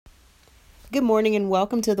Good morning and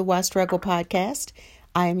welcome to the Why Struggle podcast.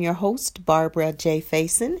 I am your host, Barbara J.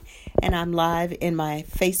 Faison, and I'm live in my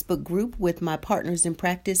Facebook group with my partners in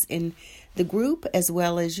practice in the group as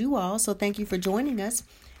well as you all. So thank you for joining us.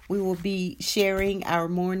 We will be sharing our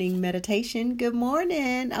morning meditation. Good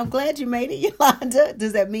morning. I'm glad you made it, Yolanda.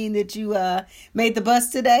 Does that mean that you made the bus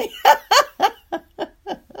today?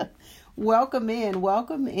 Welcome in. We're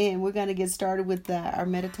going to get started with our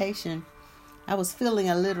meditation. I was feeling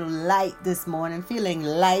a little light this morning,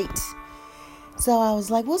 So I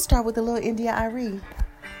was like, we'll start with a little India Arie.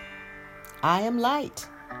 I am light.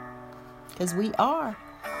 Because we are.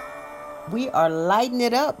 We are lighting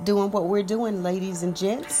it up doing what we're doing, ladies and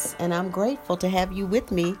gents. And I'm grateful to have you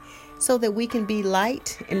with me so that we can be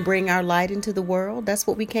light and bring our light into the world. That's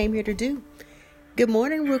what we came here to do. Good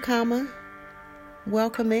morning, Rukama.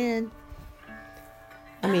 Welcome in.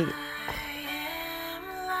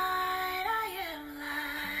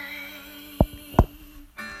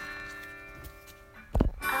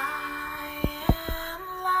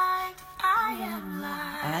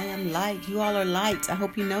 Light. You all are light. I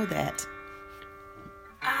hope you know that.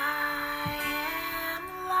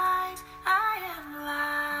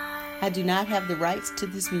 I do not have the rights to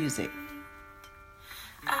this music.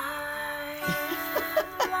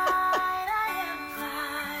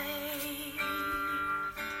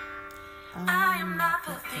 I am not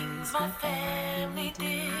the things my family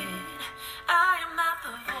did. I am not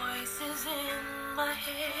the voices in my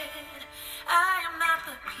head. I am not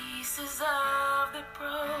the pieces of the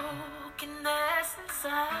brokenness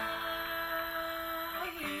inside.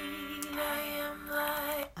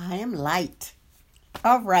 I am light.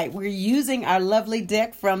 All right, we're using our lovely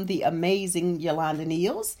deck from the amazing Yolanda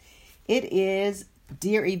Neals. It is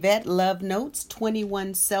Dear Yvette Love Notes,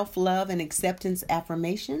 21 Self-Love and Acceptance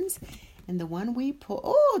Affirmations. And the one we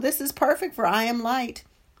pull, this is perfect for I am light.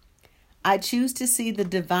 I choose to see the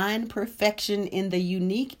divine perfection in the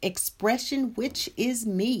unique expression which is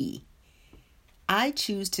me. I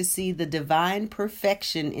choose to see the divine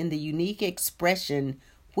perfection in the unique expression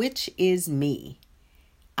which is me.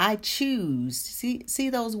 I choose, see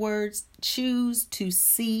those words? Choose to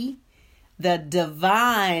see the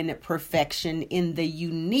divine perfection in the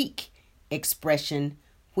unique expression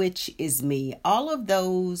which is me. All of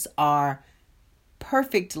those are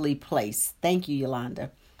perfectly placed. Thank you,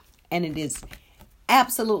 Yolanda. And it is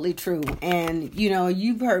absolutely true. And,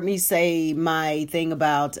 you've heard me say my thing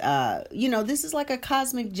about, this is like a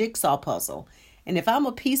cosmic jigsaw puzzle. And if I'm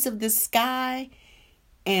a piece of this sky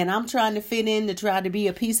and I'm trying to fit in to try to be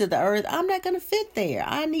a piece of the earth, I'm not going to fit there.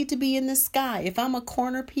 I need to be in the sky. If I'm a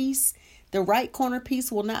corner piece, the right corner piece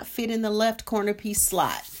will not fit in the left corner piece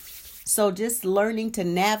slot. So just learning to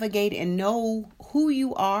navigate and know who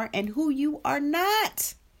you are and who you are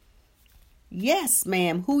not. Yes,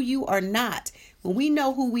 ma'am, who you are not. When we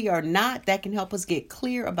know who we are not, that can help us get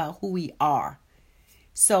clear about who we are.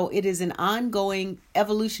 So it is an ongoing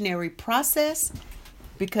evolutionary process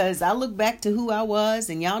because I look back to who I was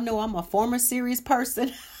and y'all know I'm a former serious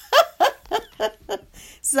person.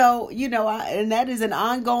 So, and that is an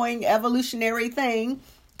ongoing evolutionary thing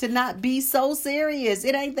to not be so serious.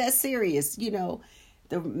 It ain't that serious.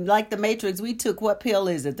 Like the Matrix, we took, what pill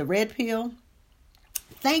is it? The red pill?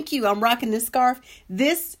 Thank you. I'm rocking this scarf.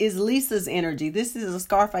 This is Lisa's energy. This is a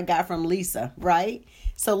scarf I got from Lisa, right?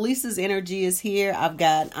 So Lisa's energy is here. I've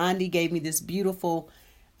got, Andy gave me this beautiful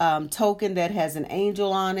token that has an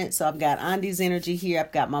angel on it. So I've got Andy's energy here.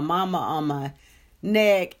 I've got my mama on my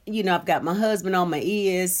neck. I've got my husband on my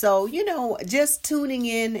ears. So, just tuning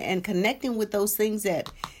in and connecting with those things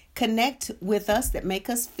that connect with us that make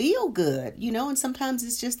us feel good, and sometimes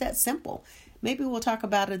it's just that simple. Maybe we'll talk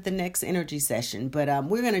about it at the next energy session, but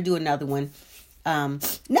we're going to do another one.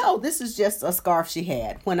 No, this is just a scarf she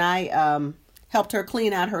had. When I helped her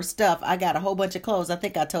clean out her stuff, I got a whole bunch of clothes. I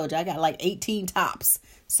think I told you I got like 18 tops.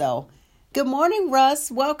 So good morning,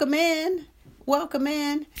 Russ. Welcome in.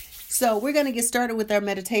 So we're going to get started with our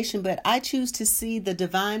meditation, but I choose to see the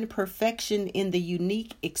divine perfection in the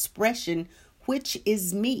unique expression, which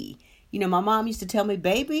is me. My mom used to tell me,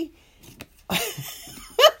 baby,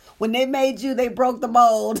 when they made you, they broke the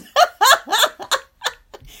mold.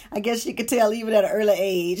 I guess you could tell even at an early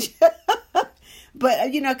age. But,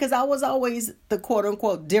 because I was always the quote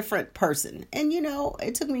unquote different person. And,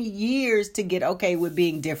 it took me years to get okay with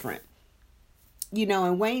being different.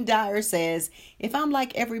 And Wayne Dyer says, if I'm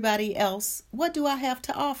like everybody else, what do I have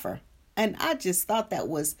to offer? And I just thought that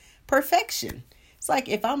was perfection. It's like,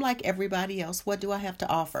 if I'm like everybody else, what do I have to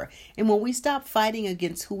offer? And when we stop fighting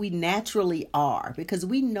against who we naturally are, because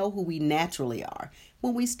we know who we naturally are,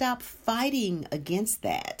 when we stop fighting against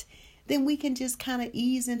that, then we can just kind of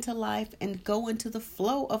ease into life and go into the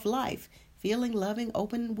flow of life, feeling loving,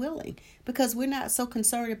 open, and willing, because we're not so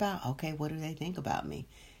concerned about, okay, what do they think about me?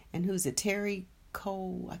 And who's it? Terry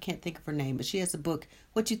Cole, I can't think of her name, but she has a book,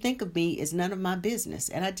 What You Think of Me Is None of My Business.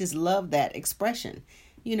 And I just love that expression.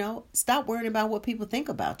 Stop worrying about what people think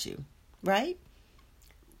about you, right?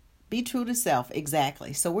 Be true to self.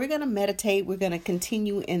 Exactly. So we're going to meditate. We're going to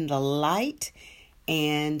continue in the light.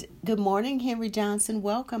 And good morning, Henry Johnson.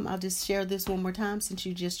 Welcome. I'll just share this one more time since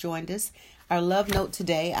you just joined us. Our love note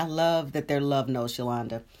today, I love that they're love notes,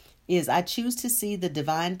 Yolanda, is I choose to see the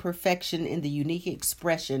divine perfection in the unique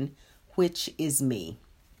expression, which is me.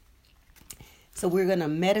 So we're going to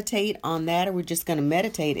meditate on that, or we're just going to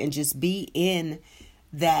meditate and just be in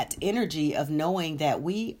that energy of knowing that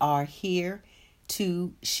we are here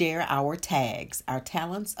to share our tags, our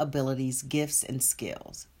talents, abilities, gifts, and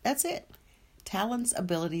skills. That's it. Talents,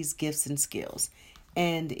 abilities, gifts, and skills.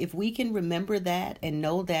 And if we can remember that and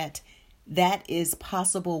know that that is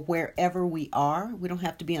possible wherever we are, we don't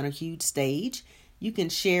have to be on a huge stage. You can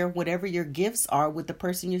share whatever your gifts are with the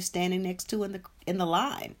person you're standing next to in the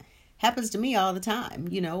line. Happens to me all the time.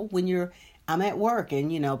 When I'm at work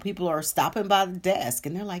and, people are stopping by the desk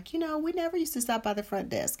and they're like, we never used to stop by the front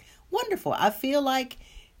desk. Wonderful. I feel like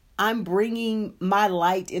I'm bringing my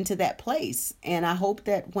light into that place. And I hope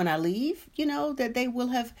that when I leave, that they will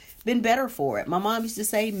have been better for it. My mom used to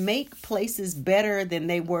say, make places better than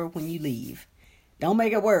they were when you leave. Don't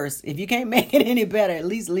make it worse. If you can't make it any better, at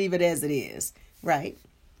least leave it as it is. Right?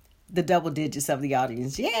 The double digits of the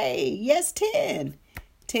audience. Yay. Yes, 10.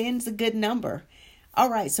 10's a good number. All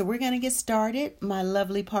right. So we're going to get started, my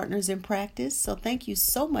lovely partners in practice. So thank you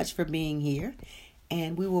so much for being here.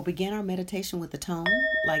 And we will begin our meditation with a tone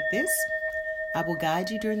like this. I will guide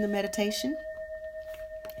you during the meditation.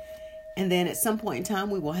 And then at some point in time,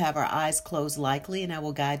 we will have our eyes closed likely, and I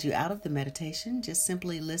will guide you out of the meditation. Just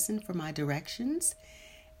simply listen for my directions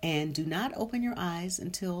and do not open your eyes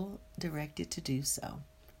until directed to do so.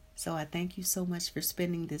 So I thank you so much for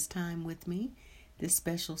spending this time with me, this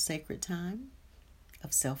special sacred time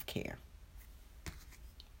of self-care.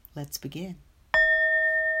 Let's begin.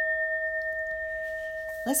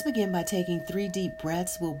 Let's begin by taking 3 deep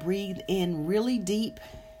breaths. We'll breathe in really deep.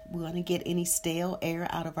 We want to get any stale air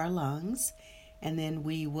out of our lungs. And then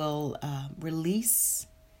we will release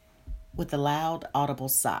with a loud, audible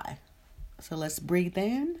sigh. So let's breathe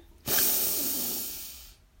in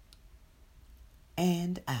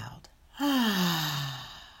and out.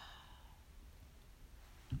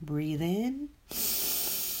 Breathe in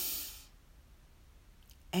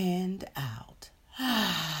and out.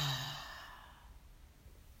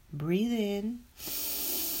 Breathe in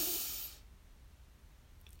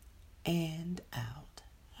and out.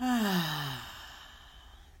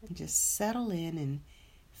 And just settle in and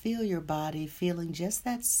feel your body feeling just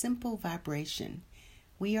that simple vibration.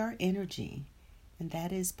 We are energy, and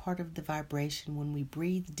that is part of the vibration. When we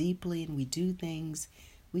breathe deeply and we do things,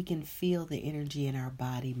 we can feel the energy in our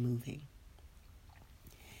body moving.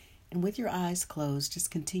 And with your eyes closed,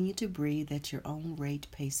 just continue to breathe at your own rate,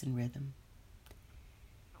 pace, and rhythm.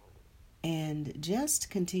 And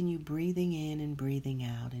just continue breathing in and breathing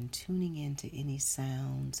out and tuning into any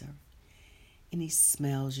sounds or any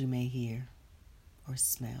smells you may hear or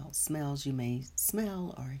smells you may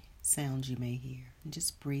smell or sounds you may hear. And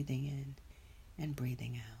just breathing in and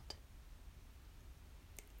breathing out.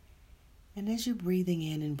 And as you're breathing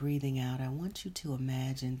in and breathing out, I want you to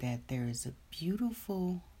imagine that there is a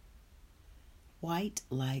beautiful white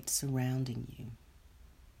light surrounding you.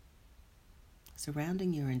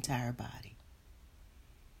 Surrounding your entire body.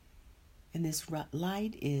 And this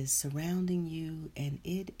light is surrounding you and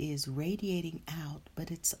it is radiating out, but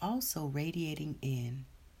it's also radiating in.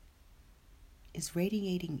 It's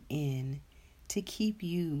radiating in to keep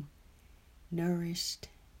you nourished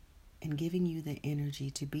and giving you the energy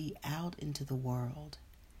to be out into the world,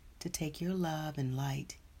 to take your love and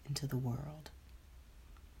light into the world.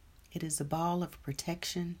 It is a ball of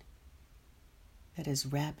protection that is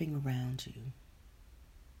wrapping around you.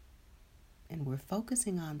 And we're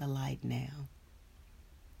focusing on the light now.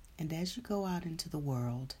 And as you go out into the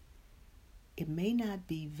world, it may not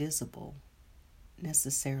be visible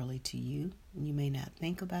necessarily to you. You may not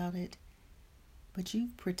think about it, but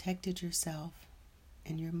you've protected yourself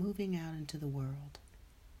and you're moving out into the world.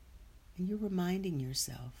 And you're reminding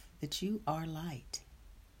yourself that you are light.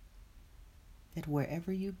 That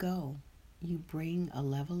wherever you go, you bring a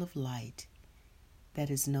level of light that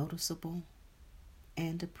is noticeable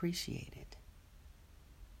and appreciated.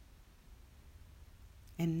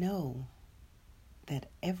 And know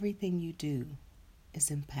that everything you do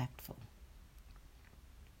is impactful.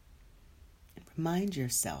 Remind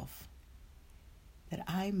yourself that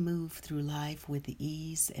I move through life with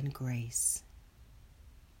ease and grace.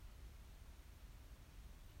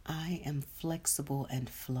 I am flexible and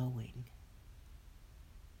flowing.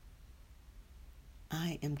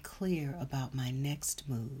 I am clear about my next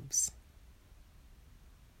moves.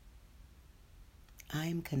 I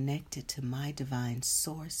am connected to my divine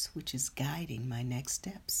source, which is guiding my next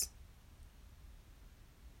steps.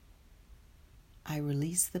 I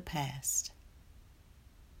release the past.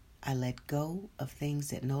 I let go of things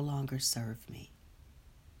that no longer serve me.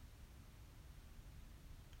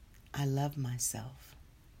 I love myself.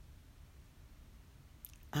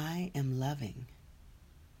 I am loving.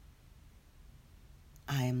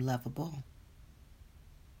 I am lovable.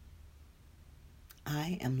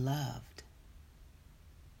 I am loved.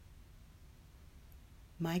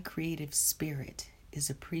 My creative spirit is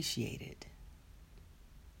appreciated.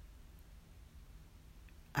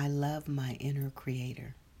 I love my inner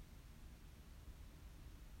creator.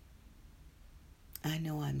 I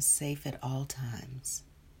know I'm safe at all times.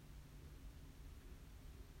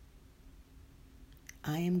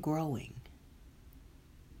 I am growing.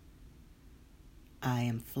 I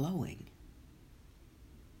am flowing.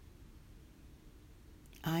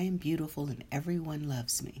 I am beautiful and everyone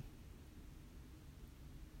loves me.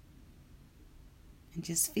 And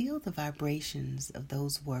just feel the vibrations of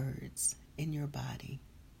those words in your body.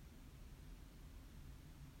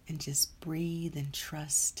 And just breathe and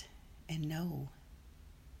trust and know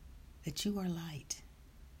that you are light.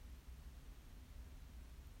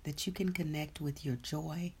 That you can connect with your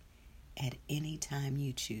joy at any time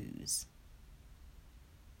you choose.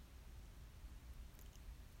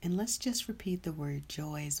 And let's just repeat the word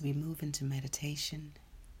joy as we move into meditation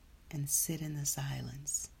and sit in the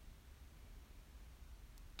silence.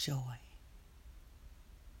 Joy.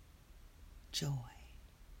 Joy.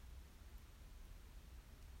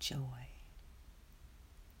 Joy.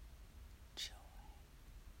 Joy.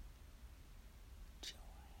 Joy.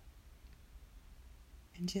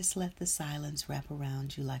 And just let the silence wrap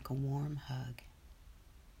around you like a warm hug.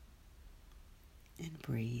 And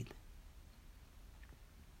breathe.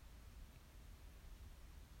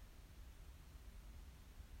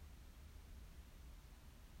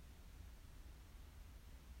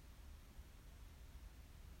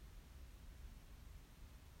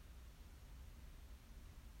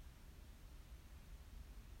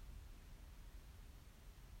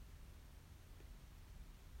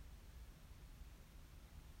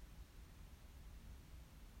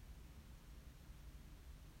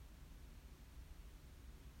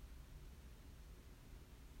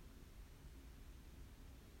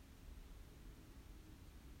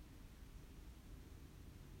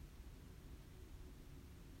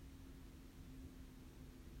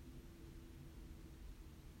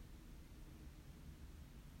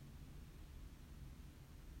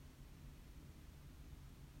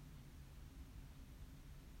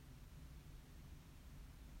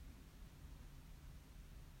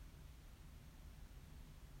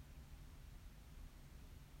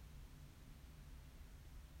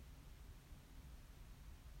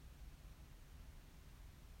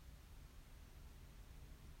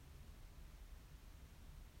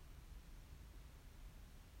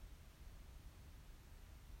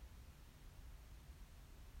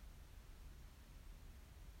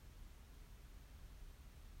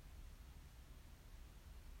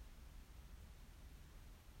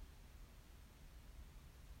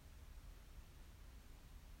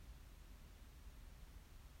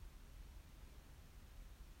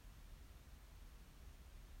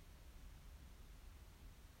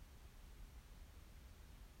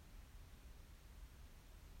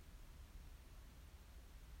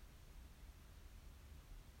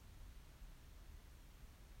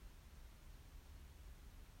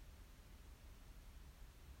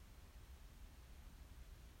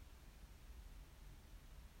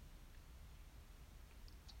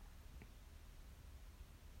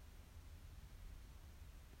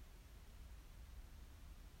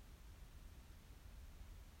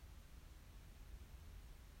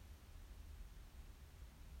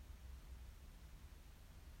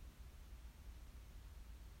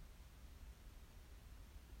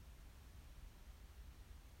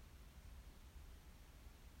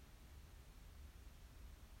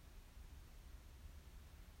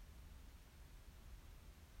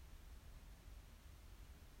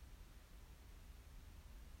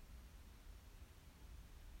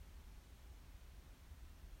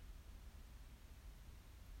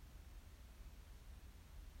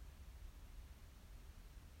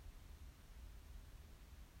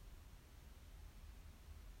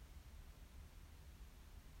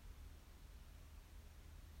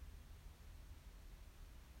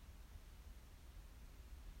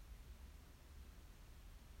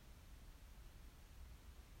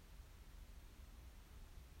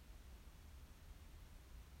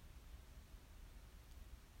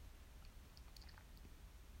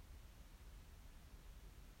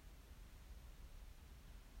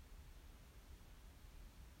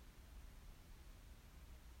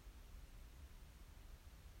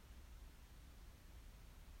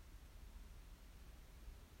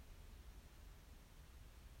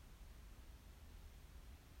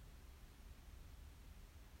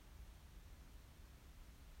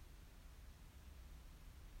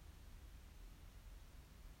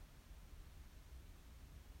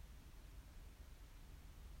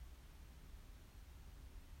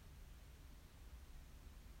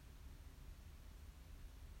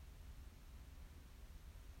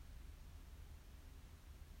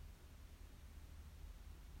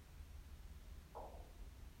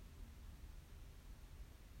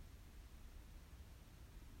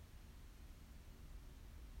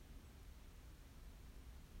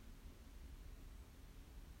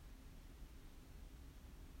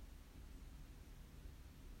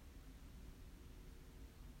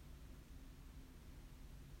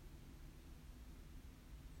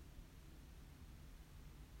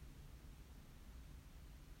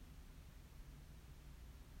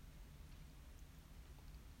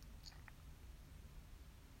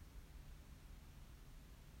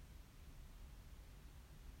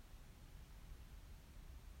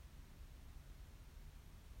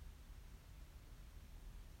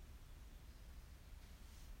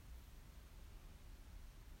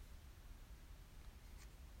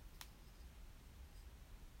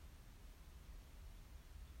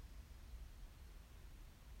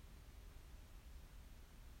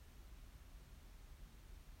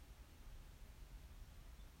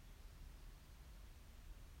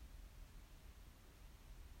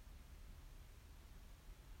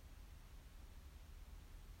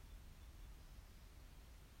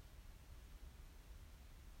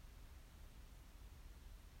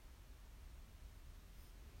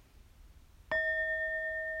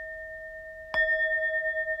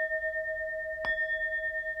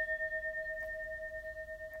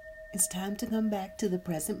 It's time to come back to the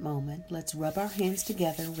present moment. Let's rub our hands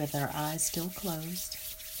together with our eyes still closed.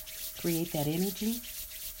 Create that energy.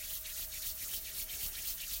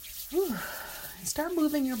 Whew. Start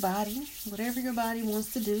moving your body. Whatever your body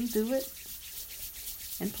wants to do, do it.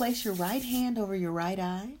 And place your right hand over your right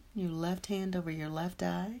eye, your left hand over your left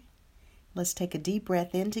eye. Let's take a deep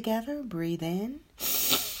breath in together. Breathe in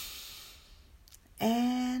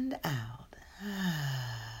and out.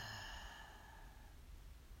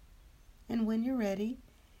 And when you're ready,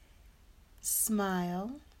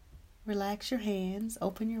 smile, relax your hands,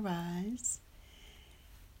 open your eyes,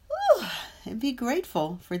 and be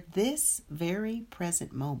grateful for this very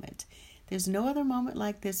present moment. There's no other moment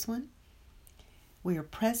like this one. We are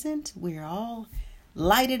present. We are all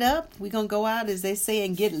lighted up. We're going to go out, as they say,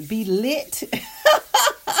 and be lit.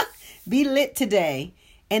 Be lit today.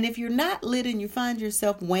 And if you're not lit and you find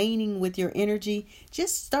yourself waning with your energy,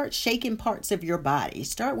 just start shaking parts of your body.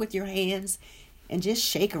 Start with your hands and just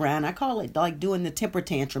shake around. I call it like doing the temper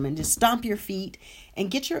tantrum, and just stomp your feet and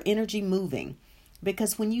get your energy moving.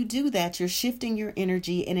 Because when you do that, you're shifting your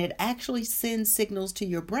energy, and it actually sends signals to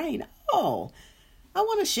your brain. Oh, I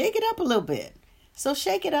want to shake it up a little bit. So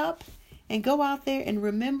shake it up and go out there and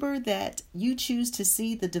remember that you choose to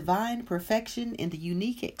see the divine perfection in the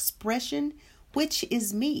unique expression, which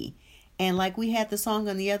is me. And like we had the song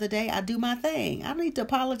on the other day, I do my thing. I don't need to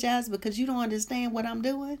apologize because you don't understand what I'm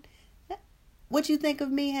doing. What you think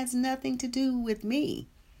of me has nothing to do with me.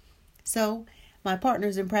 So my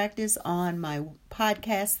partners in practice on my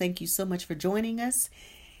podcast, thank you so much for joining us.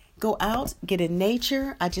 Go out, get in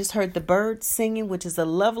nature. I just heard the birds singing, which is a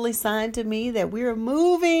lovely sign to me that we're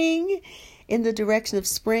moving in the direction of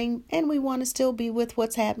spring, and we want to still be with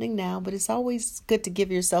what's happening now, but it's always good to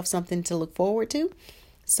give yourself something to look forward to.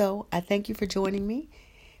 So I thank you for joining me.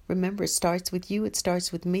 Remember, it starts with you. It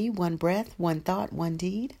starts with me. One breath, one thought, one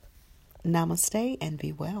deed. Namaste and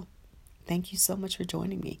be well. Thank you so much for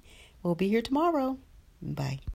joining me. We'll be here tomorrow. Bye.